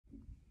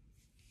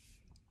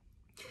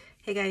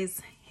Hey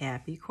guys,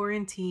 happy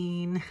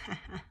quarantine.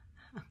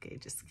 Okay,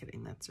 just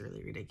kidding. That's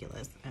really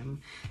ridiculous.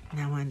 I'm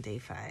now on day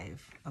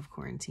 5 of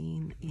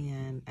quarantine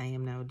and I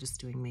am now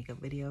just doing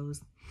makeup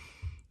videos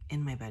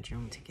in my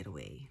bedroom to get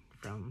away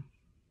from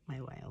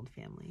my wild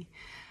family.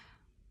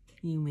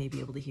 You may be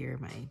able to hear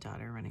my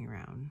daughter running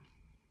around.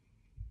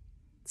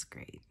 It's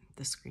great.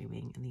 The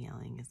screaming and the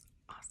yelling is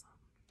awesome.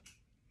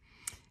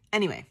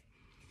 Anyway,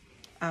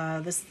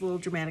 this is a little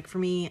dramatic for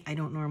me. I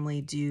don't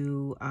normally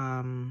do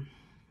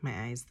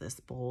my eyes this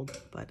bold,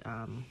 but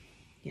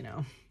you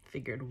know,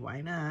 figured why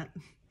not?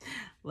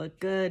 Look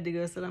good to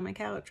go sit on my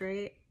couch,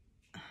 right?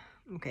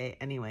 Okay,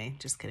 anyway,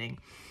 just kidding.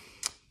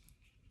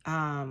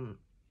 But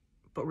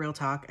real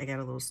talk, I got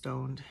a little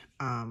stoned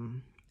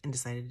and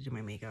decided to do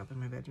my makeup in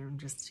my bedroom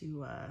just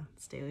to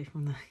stay away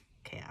from the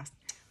chaos.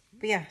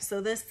 But yeah, so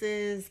this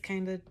is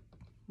kind of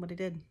what I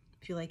did.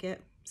 If you like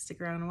it,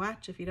 stick around and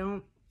watch. If you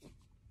don't,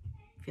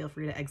 feel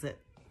free to exit.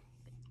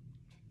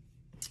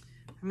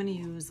 I'm gonna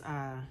use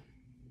a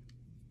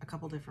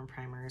couple different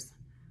primers.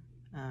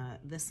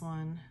 This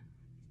one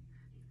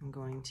I'm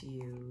going to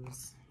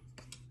use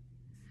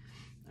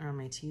around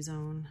my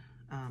T-zone,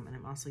 and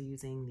I'm also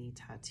using the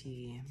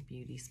Tati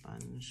Beauty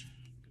Sponge.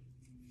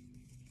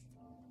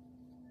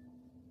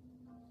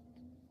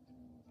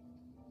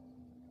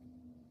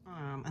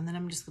 And then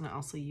I'm just gonna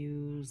also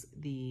use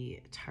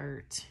the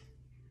Tarte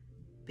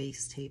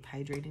Base Tape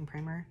Hydrating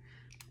Primer,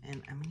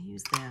 and I'm gonna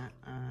use that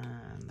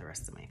on the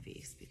rest of my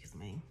face because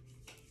my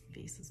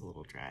face is a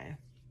little dry.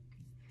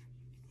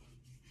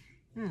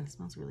 It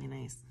smells really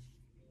nice.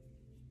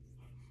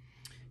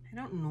 I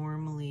don't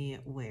normally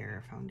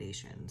wear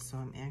foundation, so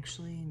I'm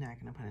actually not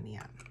gonna put any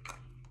on.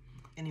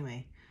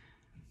 Anyway,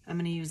 I'm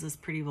gonna use this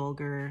Pretty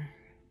Vulgar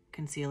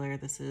concealer.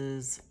 This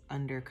is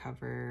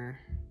Undercover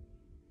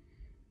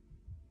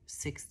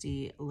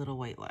 60 Little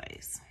White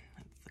Lies.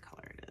 That's the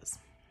color it is.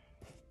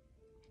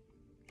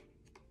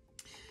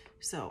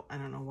 So I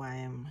don't know why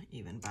I'm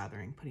even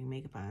bothering putting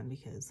makeup on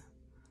because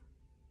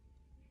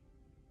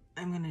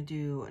I'm gonna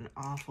do an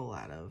awful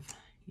lot of,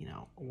 you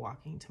know,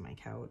 walking to my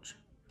couch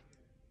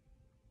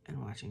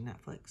and watching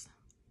Netflix.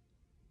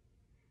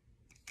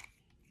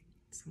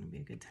 It's gonna be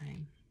a good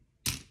time.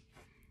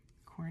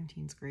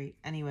 Quarantine's great.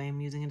 Anyway,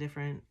 I'm using a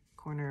different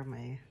corner of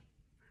my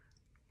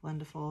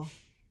Blendiful.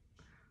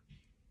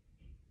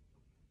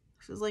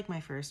 This is like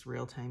my first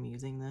real time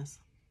using this.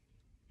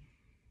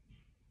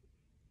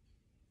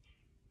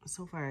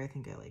 So far, I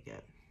think I like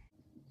it.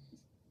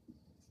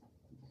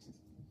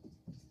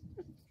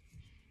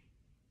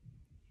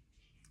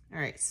 All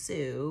right,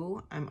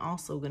 so I'm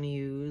also gonna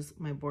use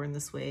my Born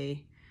This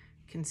Way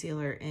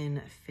concealer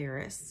in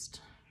Fairest.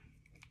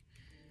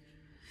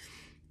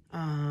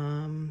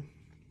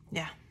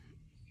 Yeah.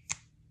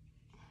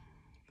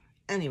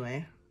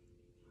 Anyway,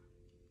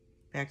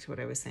 back to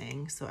what I was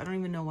saying. So I don't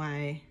even know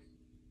why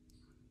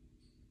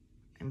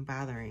I'm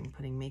bothering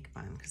putting makeup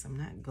on because I'm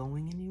not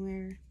going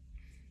anywhere.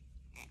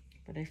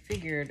 But I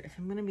figured if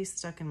I'm gonna be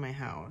stuck in my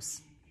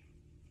house,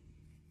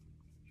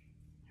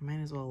 I might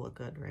as well look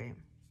good, right?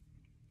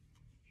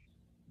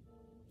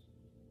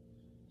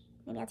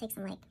 Maybe I'll take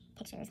some like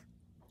pictures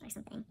or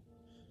something.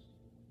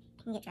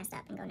 I can get dressed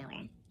up and go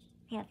nowhere.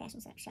 I have a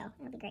fashion show.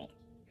 It'll be great.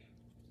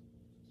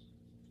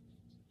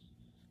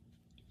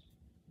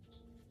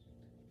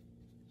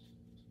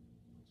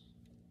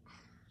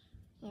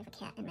 I have a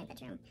cat in my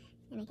bedroom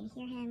and I can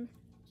hear him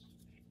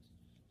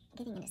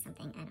getting into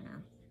something. I don't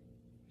know.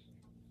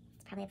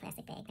 It's probably a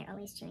plastic bag. They're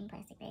always chewing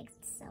plastic bags.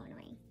 It's so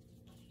annoying.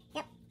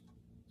 Yep.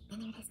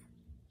 And there it is.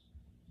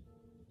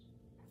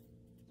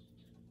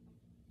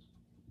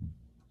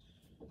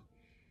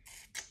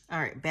 All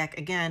right, back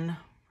again.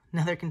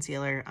 Another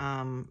concealer.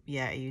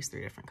 Yeah, I use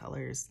 3 different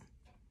colors,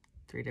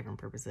 3 different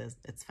purposes.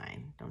 It's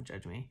fine. Don't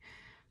judge me.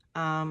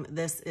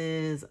 This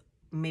is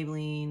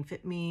Maybelline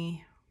Fit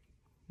Me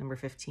number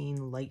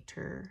 15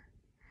 Lighter.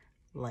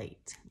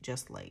 Light,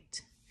 just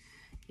light.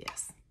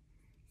 Yes.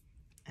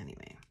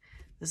 Anyway,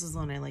 this is the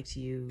one I like to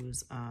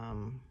use.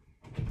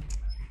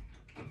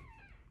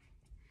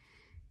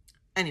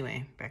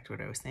 Anyway, back to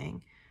what I was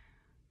saying.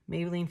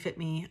 Maybelline Fit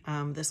Me.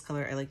 This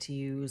color I like to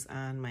use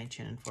on my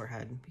chin and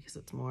forehead because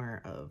it's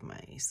more of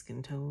my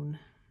skin tone.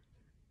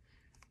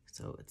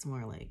 So it's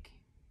more like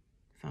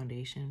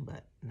foundation,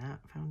 but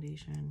not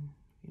foundation.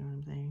 You know what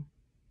I'm saying?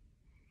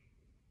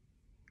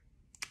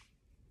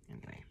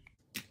 Anyway.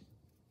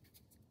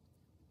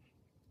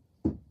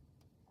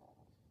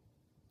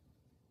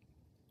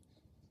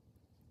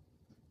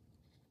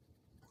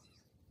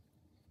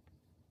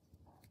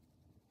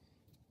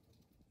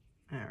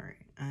 All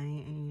right, I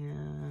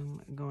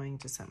am going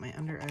to set my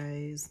under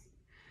eyes.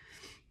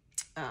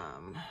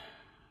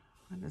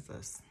 What is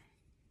this?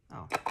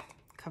 Oh,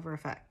 Cover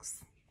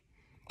FX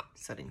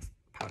setting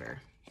powder.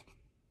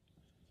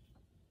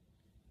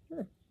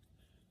 Ooh.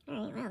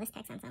 All right, well, this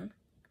packs on some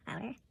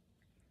powder.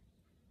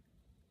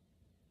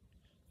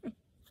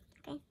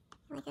 Okay,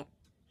 I like it.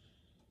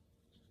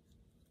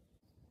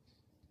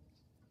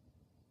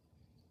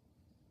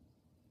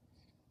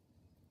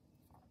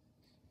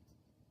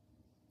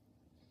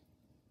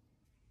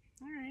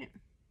 All right.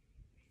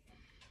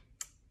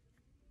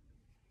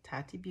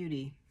 Fati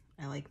Beauty.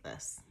 I like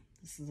this.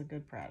 This is a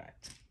good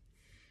product.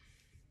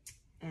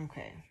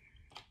 Okay.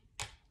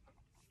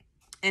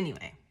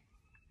 Anyway,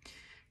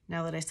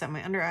 now that I set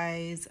my under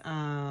eyes,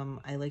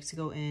 I like to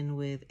go in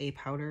with a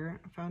powder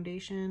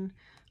foundation.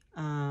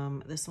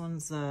 This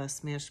one's the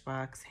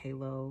Smashbox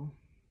Halo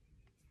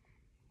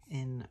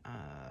in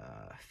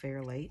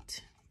Fair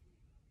Light.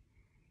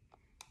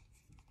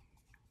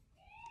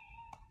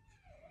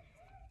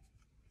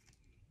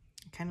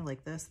 I kind of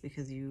like this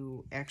because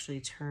you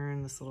actually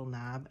turn this little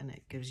knob and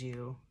it gives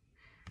you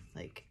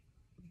like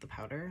the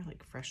powder,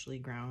 like freshly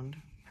ground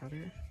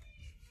powder.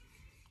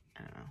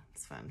 I don't know,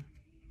 it's fun.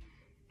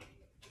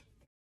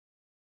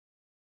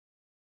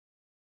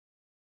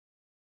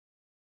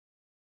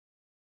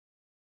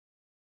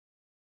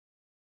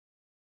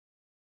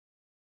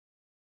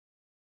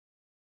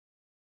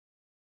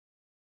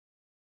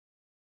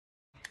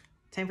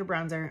 Time for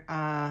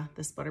bronzer.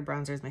 This butter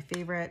bronzer is my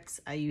favorite.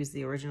 I use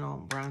the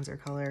original bronzer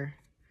color.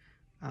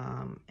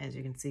 As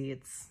you can see,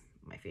 it's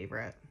my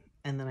favorite.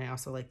 And then I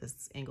also like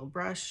this angled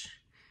brush,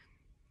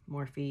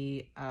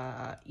 Morphe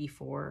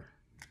E4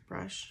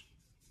 brush.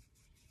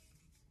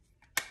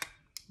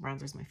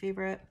 Bronzer is my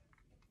favorite.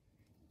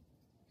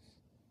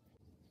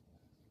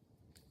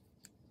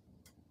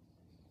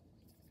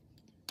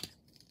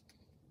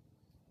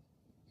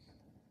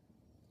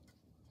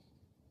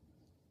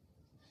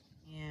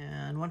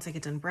 And once I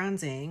get done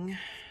bronzing,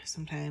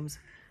 sometimes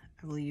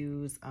I will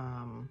use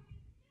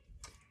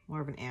more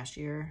of an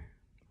ashier,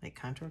 like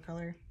contour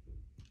color,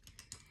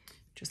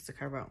 just to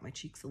carve out my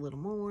cheeks a little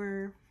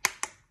more.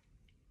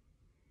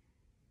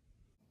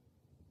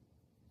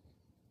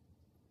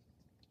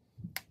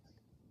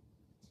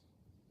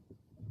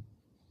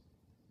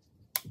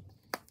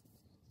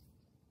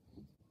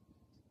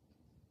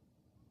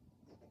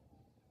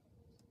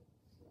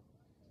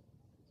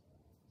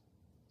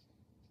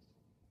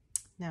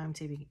 Now I'm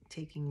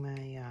taking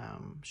my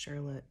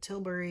Charlotte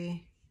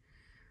Tilbury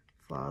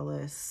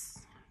Flawless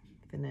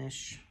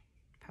Finish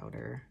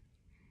powder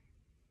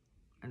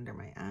under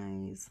my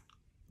eyes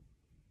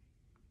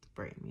to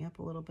brighten me up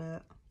a little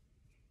bit.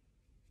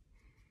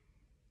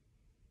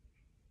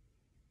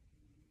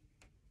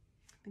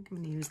 I think I'm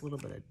going to use a little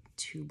bit of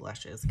two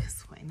blushes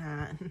because why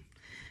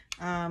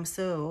not?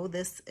 So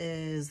this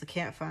is the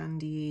Kat Von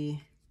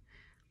D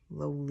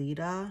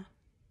Lolita.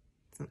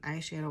 It's an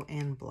eyeshadow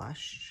and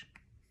blush.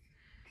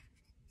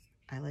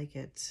 I like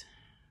it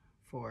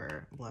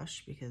for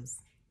blush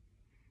because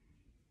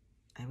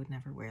I would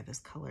never wear this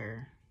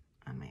color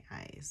on my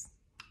eyes.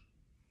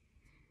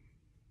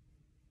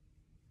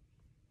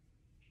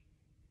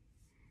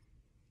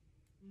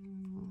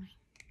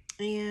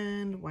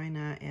 And why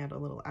not add a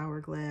little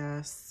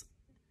Hourglass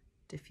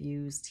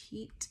diffused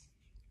heat?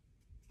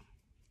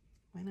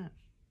 Why not?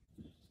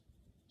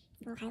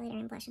 A little highlighter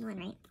and blush in one,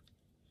 right?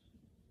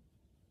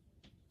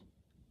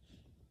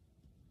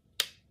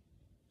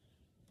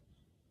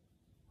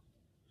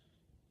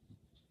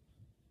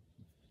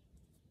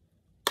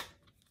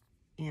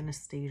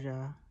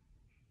 Anastasia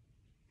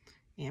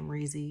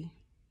Amrezy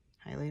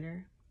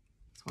highlighter.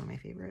 It's one of my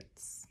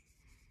favorites.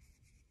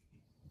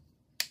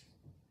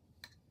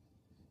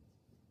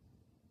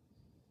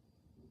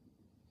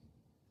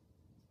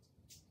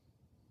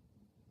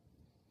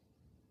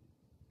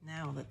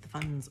 Now that the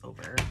fun's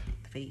over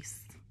the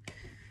face,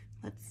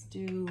 let's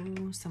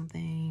do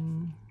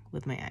something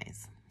with my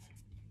eyes.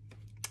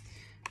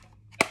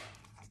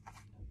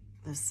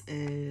 This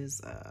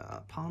is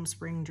Palm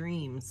Spring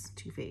Dreams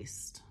Too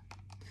Faced.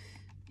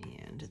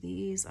 And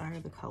these are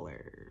the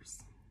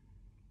colors.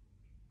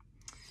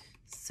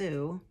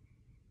 So,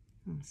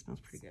 it smells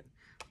pretty good.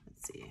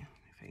 Let's see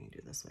if I can do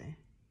it this way.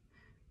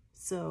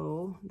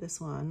 So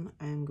this one,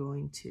 I'm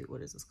going to,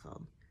 what is this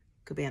called?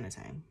 Cabana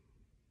Time.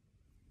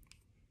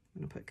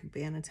 I'm gonna put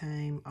Cabana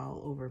Time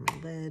all over my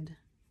lid.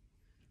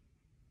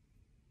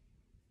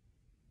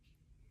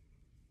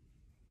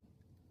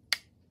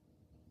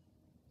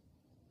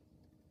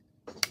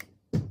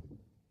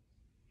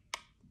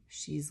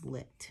 She's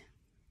lit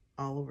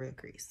all over the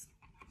crease.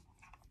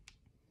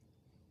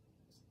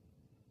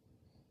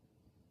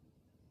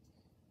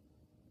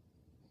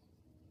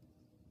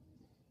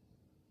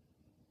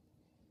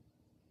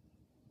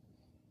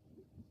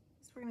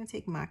 So we're gonna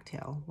take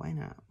Mocktail, why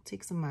not?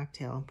 Take some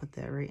Mocktail and put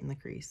that right in the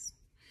crease.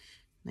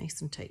 Nice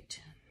and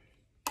tight.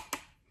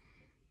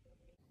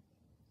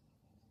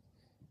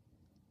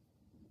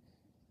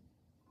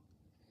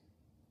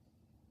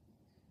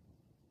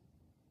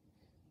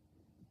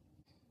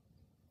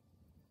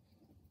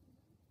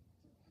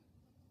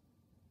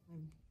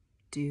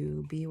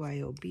 Do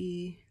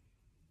BYOB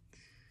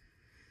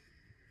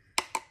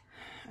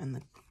on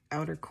the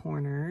outer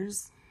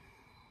corners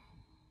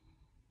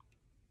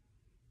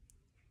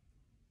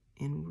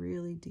and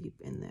really deep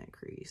in that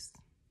crease.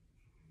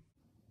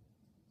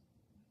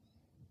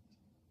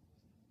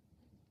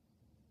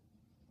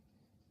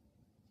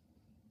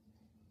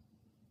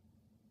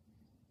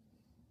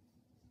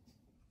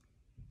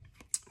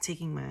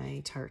 Taking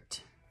my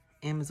Tarte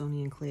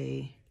Amazonian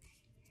Clay,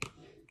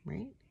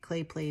 right?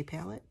 Clay Play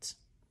palette.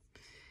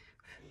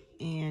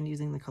 and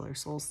using the color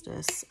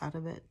Solstice out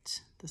of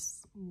it,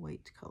 this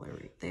white color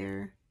right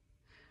there.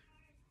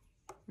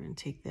 We're gonna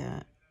take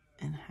that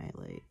and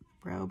highlight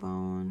brow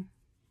bone.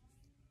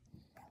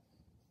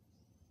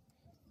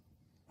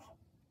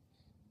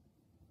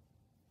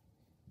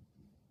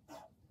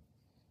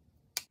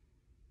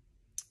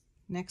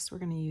 Next, we're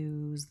gonna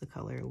use the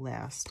color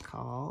Last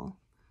Call.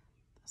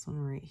 This one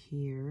right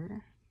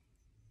here.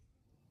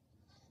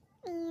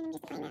 And I'm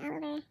just applying that all over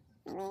my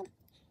lid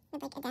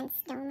with like a dense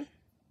dome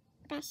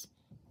brush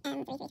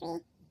and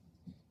 333.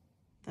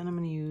 Then I'm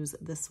gonna use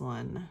this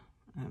one.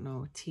 I don't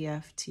know,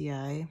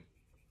 TFTI.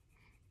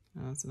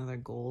 Oh, it's another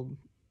gold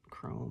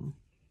chrome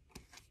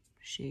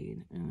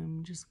shade. And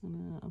I'm just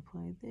gonna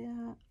apply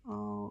that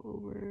all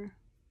over.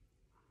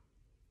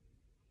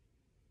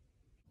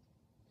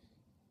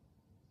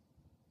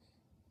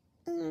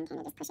 And kind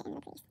of just push it into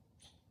the crease.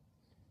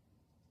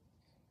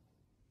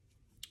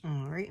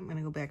 All right, I'm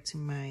gonna go back to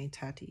my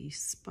Tati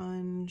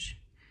sponge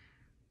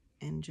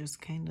and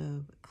just kind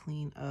of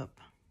clean up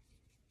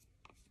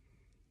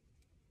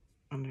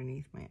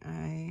underneath my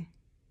eye.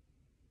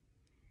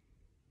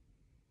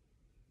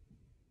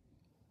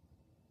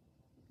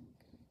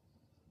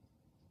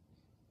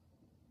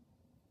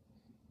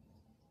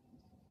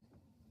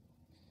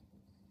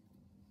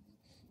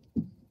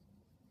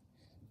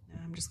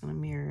 Now I'm just gonna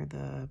mirror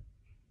the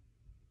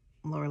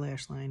lower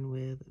lash line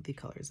with the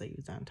colors I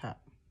used on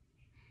top.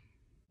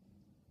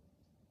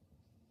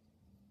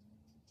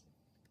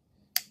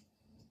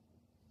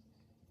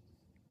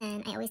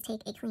 And I always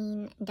take a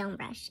clean dome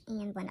brush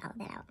and blend all of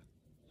that out.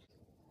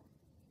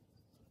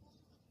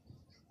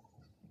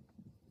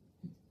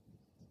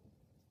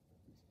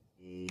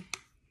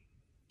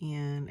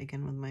 And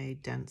again with my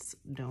dense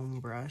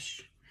dome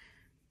brush.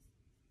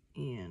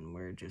 And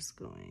we're just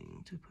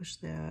going to push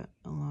that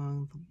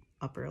along the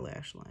upper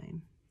lash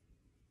line.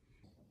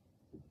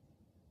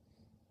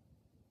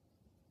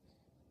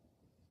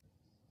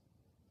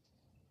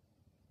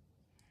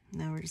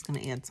 Now we're just going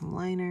to add some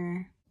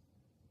liner.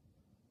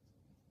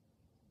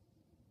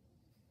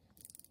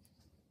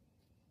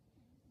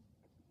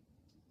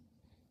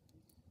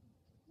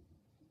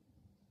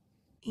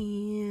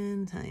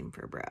 And time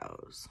for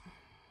brows.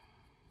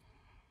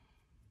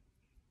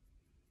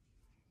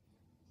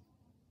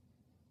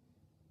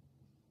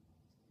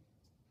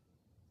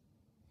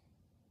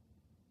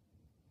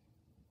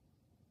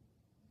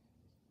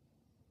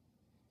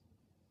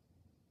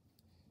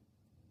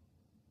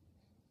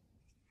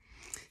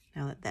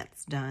 Now that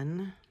that's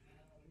done,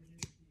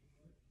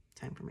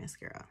 time for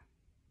mascara.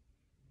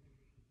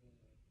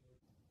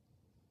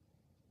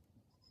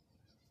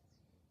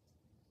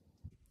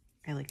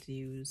 I like to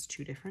use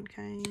 2 different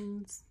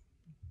kinds.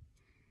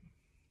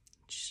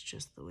 It's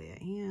just the way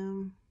I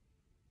am.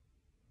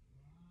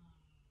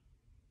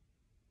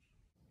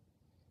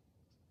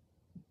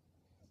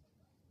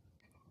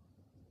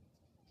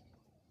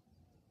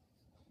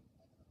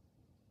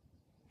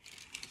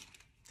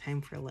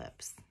 Time for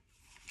lips.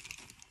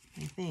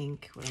 I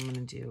think what I'm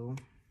gonna do,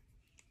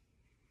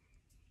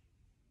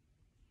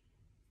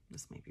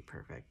 this might be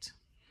perfect.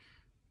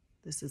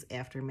 This is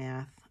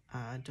Aftermath,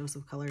 Dose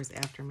of Colors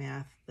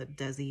Aftermath, the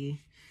Desi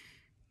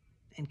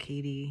and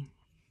Katie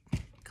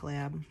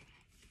collab.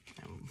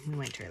 We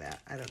might try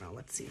that. I don't know.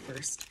 Let's see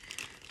first.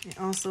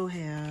 I also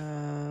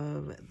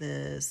have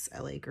this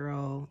LA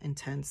Girl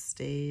Intense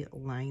Stay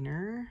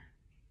Liner.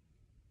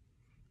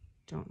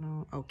 Don't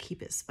know. Oh,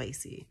 Keep It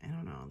Spicy. I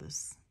don't know.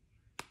 This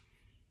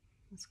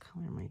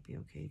color might be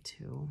okay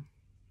too.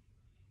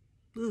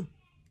 Ooh.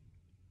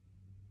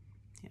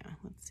 Yeah,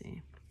 let's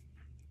see.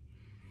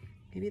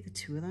 Maybe the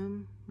 2 of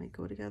them might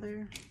go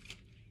together.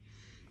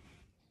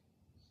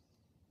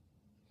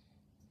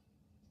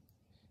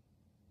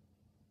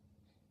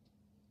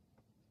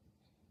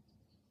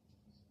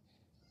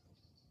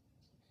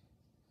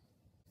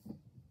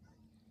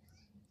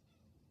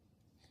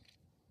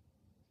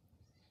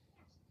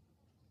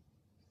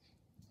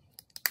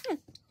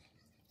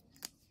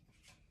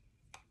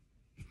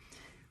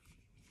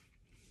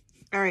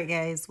 All right,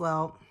 guys.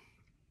 Well,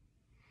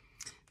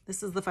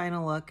 this is the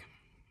final look.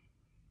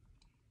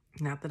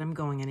 Not that I'm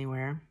going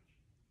anywhere,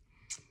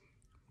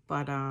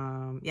 but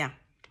yeah,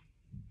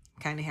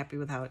 kind of happy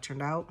with how it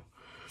turned out.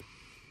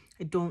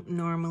 I don't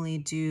normally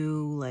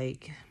do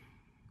like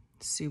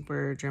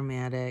super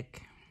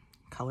dramatic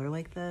color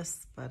like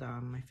this, but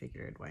I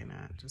figured why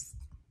not just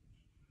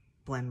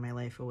blend my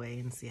life away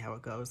and see how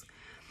it goes.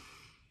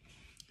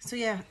 So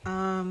yeah,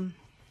 I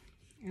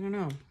don't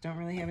know. Don't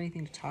really have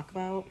anything to talk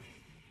about.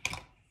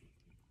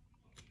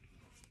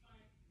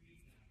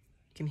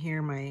 You can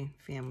hear my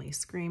family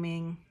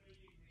screaming.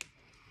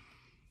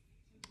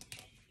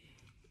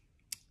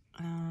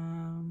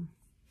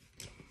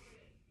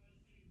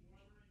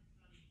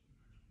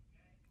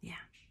 Yeah.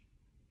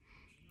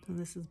 So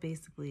this is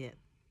basically it.